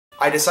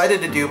I decided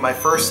to do my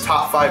first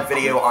top 5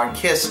 video on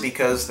Kiss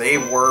because they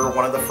were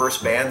one of the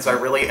first bands I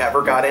really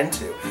ever got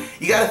into.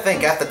 You gotta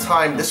think, at the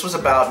time, this was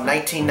about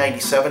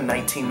 1997,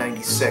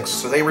 1996,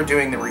 so they were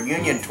doing the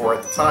reunion tour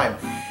at the time.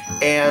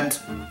 And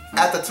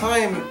at the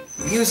time,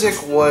 music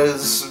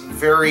was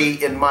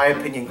very, in my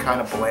opinion,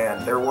 kind of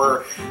bland. There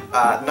were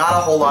not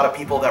a whole lot of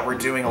people that were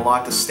doing a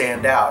lot to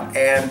stand out.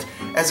 And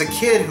as a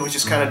kid who was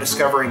just kind of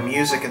discovering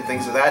music and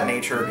things of that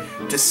nature,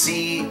 to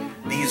see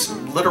these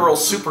literal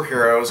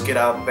superheroes get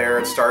out there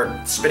and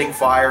start spitting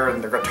fire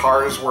and their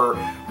guitars were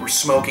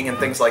smoking and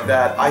things like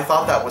that, I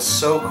thought that was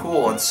so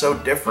cool and so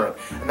different.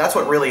 And that's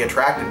what really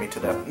attracted me to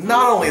them.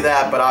 Not only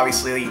that, but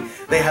obviously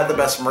they had the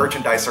best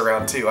merchandise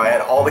around too. I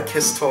had all the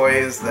Kiss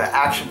toys, the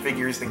action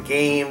figures, the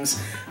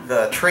games,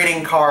 the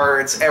trading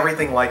cards,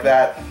 everything like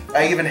that.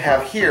 I even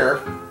have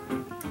here,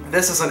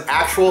 this is an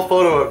actual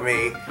photo of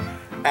me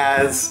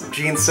as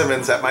Gene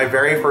Simmons at my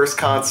very first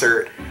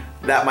concert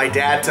that my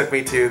dad took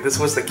me to. This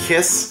was the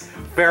Kiss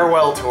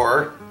farewell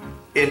tour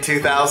in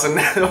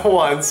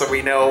 2001, so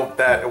we know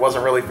that it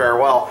wasn't really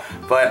farewell,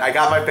 but I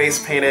got my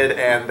face painted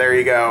and there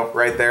you go,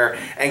 right there.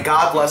 And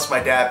God bless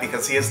my dad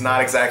because he is not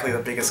exactly the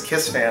biggest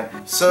Kiss fan.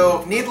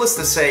 So needless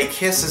to say,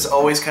 Kiss has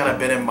always kind of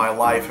been in my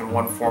life in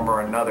one form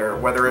or another,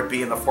 whether it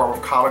be in the form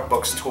of comic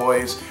books,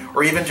 toys,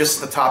 or even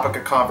just the topic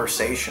of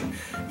conversation.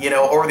 You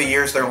know, over the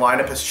years their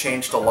lineup has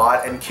changed a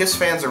lot, and Kiss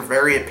fans are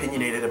very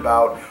opinionated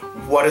about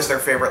what is their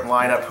favorite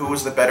lineup, who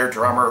is the better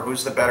drummer,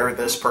 who's the better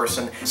this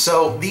person.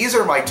 So these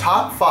are my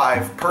top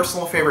 5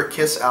 personal favorite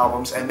Kiss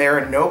albums, and they're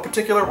in no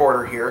particular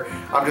order here.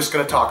 I'm just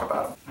going to talk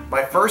about them.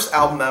 My first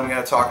album that I'm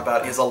going to talk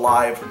about is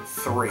Alive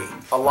 3.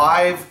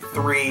 Alive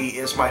 3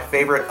 is my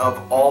favorite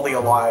of all the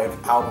Alive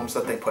albums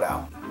that they put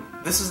out.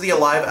 This is the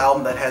Alive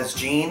album that has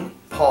Gene,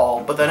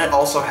 Paul, but then it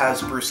also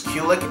has Bruce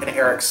Kulick and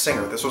Eric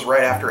Singer. This was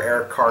right after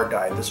Eric Carr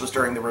died. This was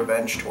during the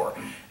Revenge tour.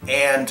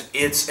 And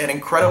it's an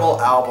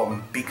incredible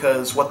album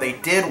because what they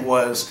did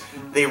was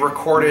they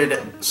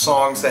recorded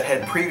songs that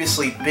had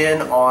previously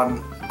been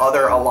on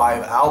other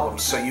Alive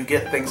albums. So you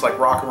get things like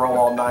Rock and Roll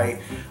All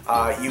Night,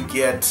 you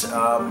get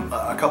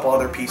a couple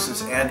other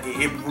pieces, and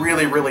it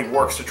really, really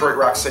works. Detroit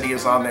Rock City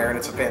is on there, and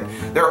it's a fan.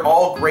 They're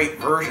all great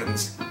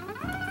versions.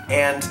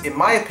 And in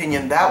my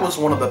opinion, that was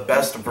one of the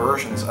best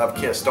versions of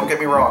Kiss. Don't get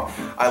me wrong,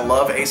 I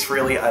love Ace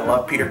Frehley, I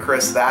love Peter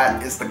Criss,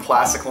 that is the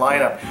classic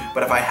lineup.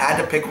 But if I had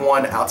to pick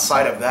one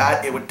outside of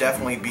that, it would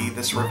definitely be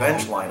this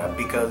Revenge lineup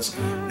because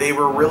they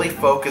were really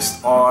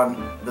focused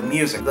on the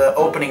music. The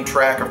opening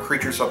track of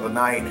Creatures of the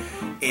Night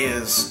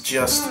is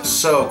just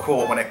so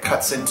cool when it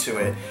cuts into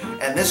it.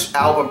 And this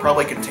album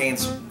probably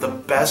contains the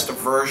best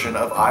version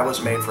of I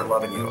Was Made for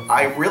Loving You.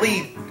 I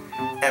really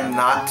am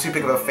not too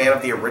big of a fan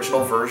of the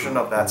original version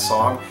of that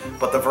song,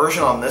 but the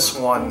version on this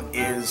one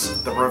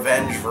is the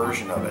Revenge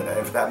version of it,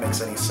 if that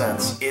makes any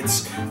sense.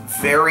 It's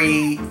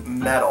very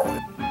metal.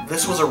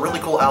 This was a really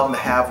cool album to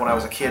have when I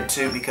was a kid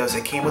too, because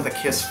it came with a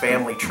Kiss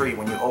family tree.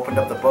 When you opened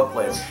up the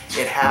booklet,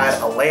 it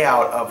had a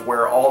layout of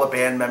where all the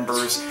band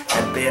members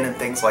had been and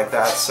things like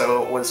that.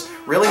 So it was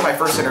really my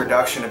first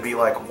introduction to be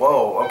like,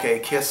 whoa, okay,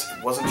 Kiss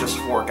wasn't just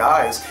 4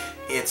 guys.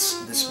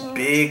 It's this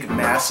big,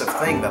 massive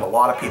thing that a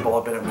lot of people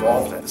have been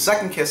involved in. The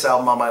second Kiss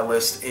album on my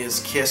list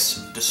is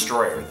Kiss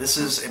Destroyer. This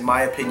is, in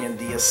my opinion,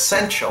 the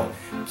essential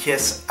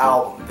Kiss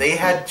album. They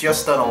had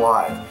just done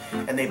Alive,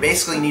 and they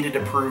basically needed to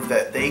prove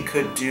that they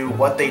could do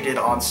what they did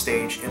on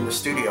stage in the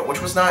studio,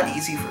 which was not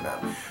easy for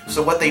them.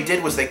 So what they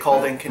did was they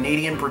called in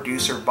Canadian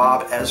producer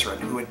Bob Ezrin,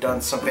 who had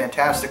done some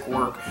fantastic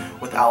work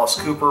with Alice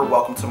Cooper,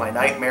 Welcome to My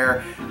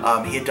Nightmare.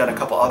 He had done a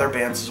couple other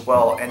bands as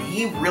well, and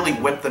he really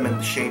whipped them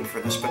into shape for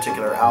this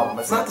particular album.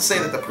 It's not to say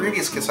that the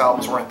previous Kiss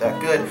albums weren't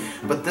that good,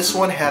 but this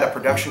one had a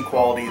production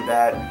quality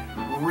that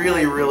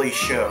really, really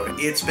showed.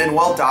 It's been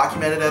well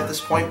documented at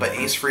this point, but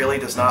Ace Frehley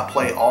does not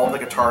play all the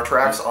guitar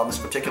tracks on this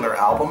particular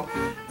album,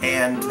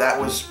 and that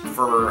was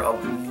for a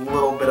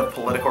little bit of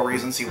political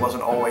reasons. He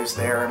wasn't always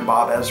there, and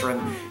Bob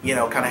Ezrin, you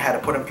know, kind of had to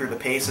put him through the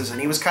paces,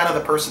 and he was kind of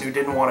the person who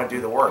didn't want to do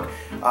the work.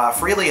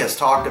 Frehley has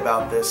talked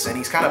about this, and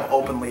he's kind of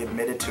openly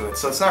admitted to it,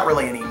 so it's not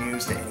really any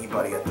news to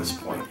anybody at this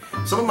point.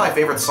 Some of my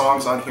favorite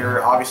songs on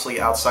here,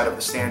 obviously outside of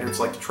the standards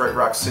like Detroit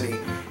Rock City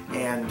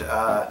and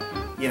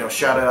you know,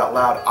 Shout It Out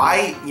Loud.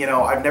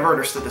 I've never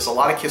understood this. A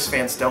lot of Kiss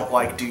fans don't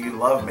like Do You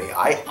Love Me.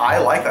 I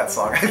like that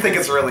song. I think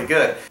it's really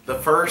good. The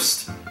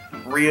first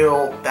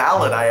real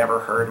ballad I ever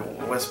heard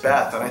was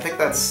Beth, and I think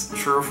that's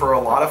true for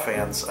a lot of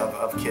fans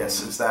of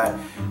Kiss, is that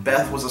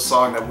Beth was a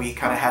song that we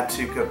kind of had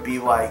to be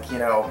like, you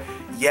know,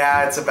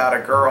 yeah, it's about a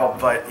girl,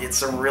 but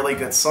it's a really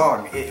good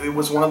song. It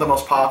was one of the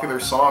most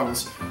popular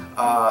songs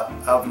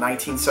of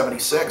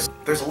 1976.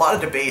 There's a lot of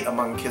debate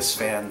among Kiss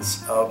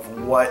fans of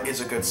what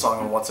is a good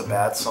song and what's a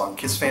bad song.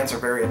 Kiss fans are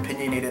very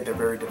opinionated, they're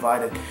very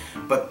divided,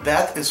 but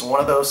Beth is one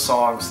of those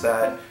songs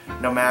that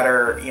no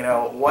matter, you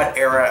know, what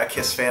era a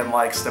Kiss fan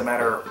likes, no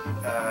matter,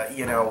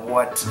 you know,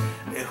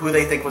 who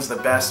they think was the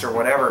best or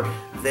whatever,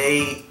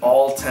 they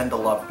all tend to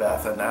love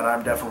Beth, and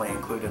I'm definitely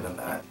included in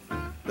that.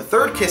 The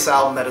third Kiss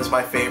album that is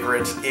my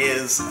favorite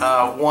is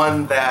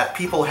one that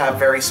people have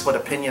very split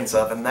opinions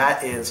of, and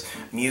that is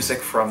Music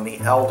from the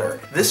Elder.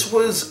 This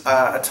was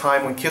a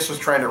time when Kiss was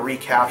trying to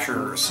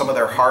recapture some of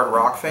their hard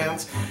rock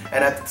fans,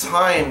 and at the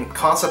time,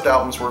 concept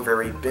albums were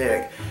very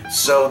big.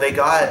 So they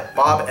got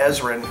Bob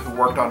Ezrin, who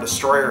worked on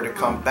Destroyer, to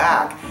come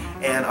back.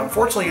 And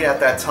unfortunately at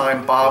that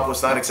time, Bob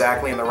was not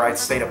exactly in the right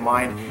state of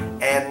mind,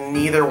 and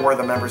neither were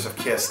the members of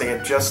Kiss. They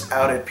had just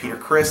outed Peter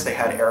Criss, they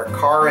had Eric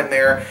Carr in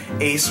there,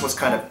 Ace was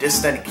kind of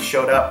distant, he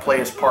showed up,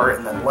 played his part,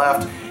 and then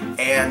left.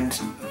 And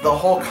the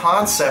whole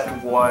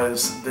concept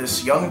was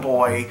this young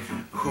boy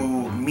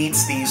who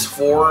meets these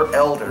four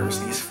elders,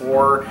 these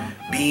four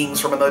beings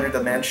from another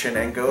dimension,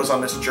 and goes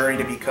on this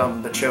journey to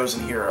become the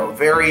chosen hero.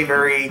 Very,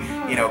 very,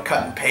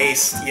 cut and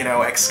paste,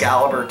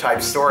 Excalibur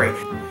type story.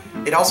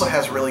 It also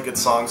has really good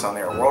songs on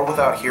there. World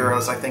Without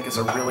Heroes, I think, is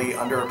a really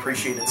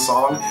underappreciated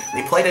song.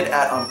 They played it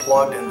at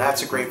Unplugged, and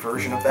that's a great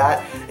version of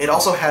that. It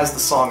also has the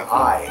song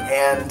I,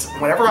 and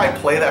whenever I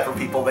play that for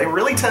people, they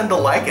really tend to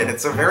like it.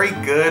 It's a very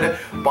good,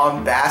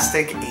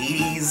 bombastic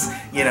 80s,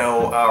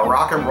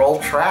 rock and roll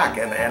track,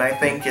 and I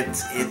think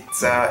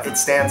it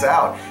stands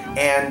out.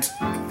 And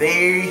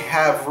they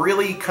have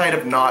really kind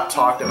of not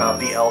talked about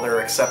the Elder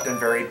except in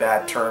very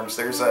bad terms.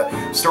 There's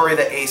a story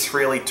that Ace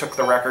Frehley took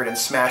the record and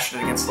smashed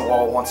it against the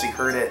wall once he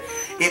heard it.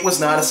 It was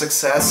not a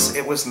success.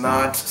 It was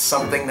not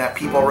something that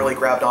people really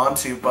grabbed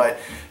onto, but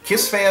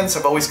Kiss fans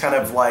have always kind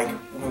of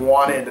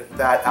wanted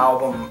that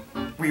album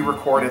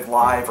re-recorded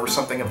live or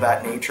something of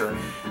that nature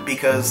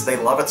because they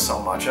love it so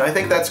much. And I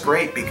think that's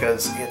great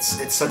because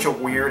it's such a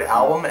weird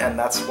album, and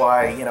that's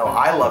why,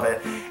 I love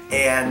it.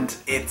 And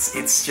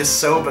it's just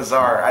so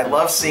bizarre. I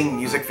love seeing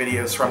music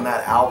videos from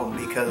that album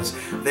because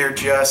they're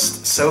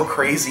just so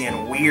crazy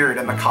and weird,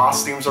 and the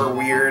costumes are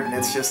weird, and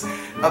it's just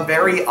a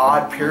very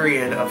odd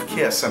period of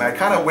Kiss. And I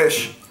kind of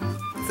wish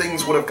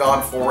things would have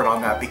gone forward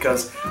on that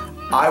because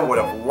I would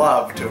have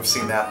loved to have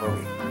seen that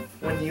movie.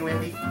 Wouldn't you,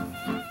 Indy?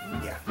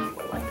 Yeah, you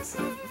would like to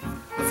see it.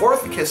 The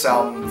fourth Kiss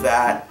album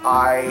that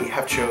I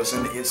have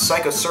chosen is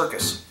Psycho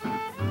Circus.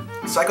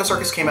 Psycho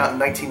Circus came out in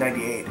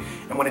 1998,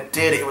 and when it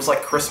did, it was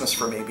like Christmas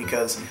for me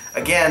because,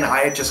 again,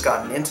 I had just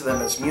gotten into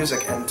them as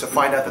music, and to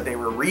find out that they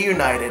were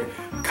reunited,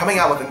 coming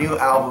out with a new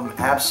album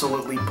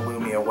absolutely blew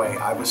me away.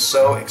 I was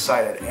so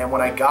excited, and when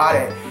I got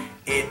it,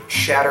 it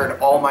shattered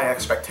all my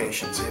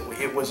expectations.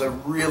 It was a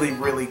really,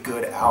 really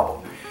good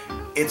album.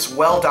 It's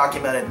well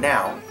documented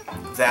now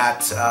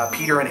that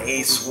Peter and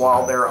Ace,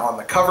 while they're on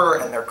the cover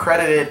and they're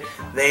credited,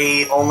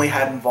 they only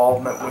had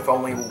involvement with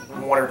only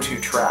one or two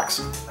tracks.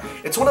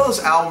 It's one of those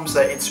albums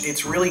that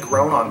it's really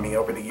grown on me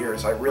over the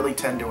years. I really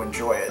tend to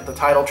enjoy it. The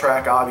title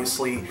track,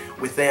 obviously,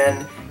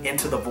 Within,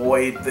 Into the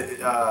Void,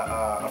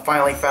 I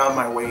Finally Found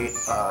My Way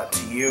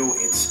to You.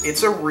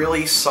 It's a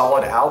really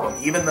solid album.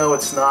 Even though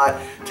it's not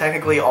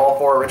technically all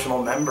four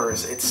original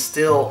members, it's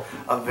still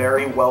a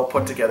very well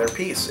put together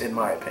piece, in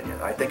my opinion.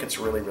 I think it's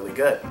really, really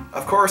good.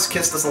 Of course,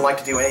 Kiss doesn't like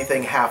to do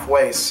anything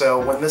halfway,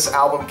 so when this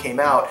album came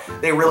out,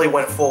 they really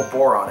went full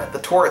bore on it. The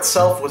tour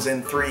itself was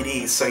in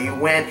 3D, so you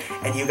went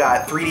and you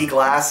got 3D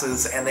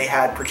glasses, and they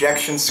had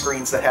projection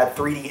screens that had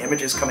 3D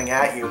images coming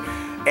at you.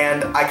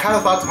 And I kind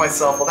of thought to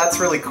myself, well, that's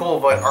really cool,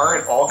 but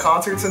aren't all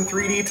concerts in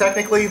 3D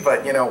technically?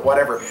 But,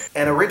 whatever.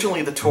 And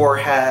originally the tour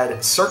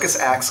had circus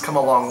acts come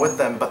along with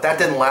them, but that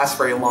didn't last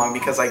very long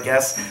because I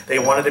guess they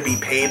wanted to be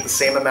paid the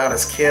same amount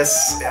as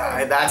Kiss.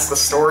 That's the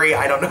story.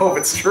 I don't know if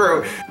it's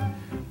true.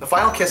 The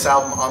final Kiss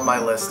album on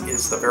my list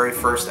is the very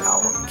first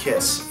album,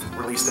 Kiss,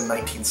 released in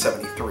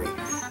 1973.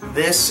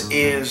 This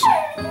is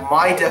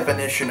my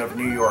definition of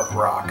New York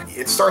rock.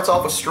 It starts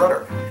off with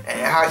Strutter.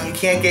 You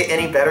can't get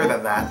any better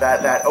than that.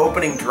 That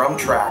opening drum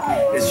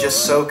track is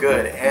just so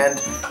good.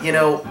 And,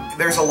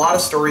 there's a lot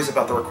of stories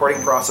about the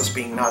recording process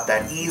being not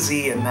that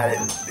easy and that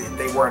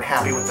they weren't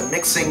happy with the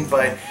mixing,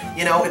 but,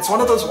 it's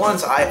one of those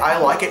ones, I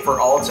like it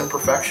for all its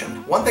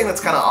imperfection. One thing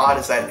that's kind of odd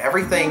is that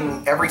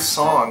every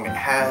song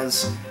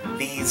has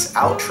these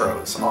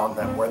outros on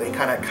them where they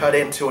kind of cut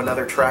into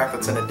another track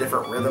that's in a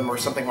different rhythm or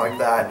something like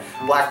that.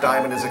 Black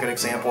Diamond is a good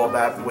example of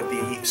that with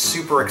the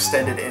super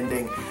extended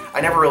ending.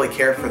 I never really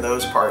cared for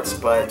those parts,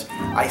 but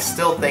I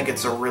still think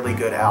it's a really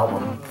good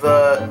album.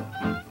 The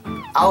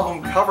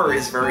album cover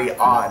is very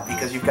odd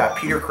because you've got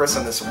Peter Criss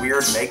in this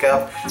weird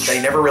makeup that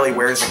he never really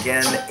wears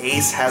again.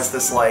 Ace has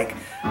this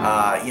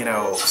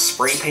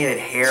spray painted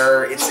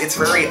hair. It's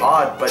very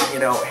odd, but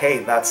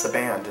hey, that's the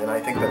band, and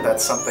I think that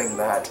that's something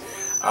that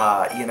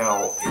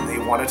they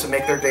wanted to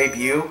make their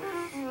debut.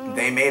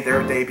 They made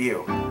their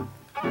debut.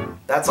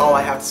 That's all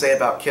I have to say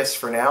about Kiss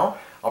for now.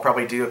 I'll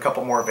probably do a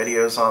couple more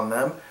videos on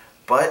them,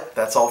 but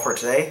that's all for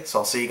today, so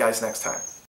I'll see you guys next time.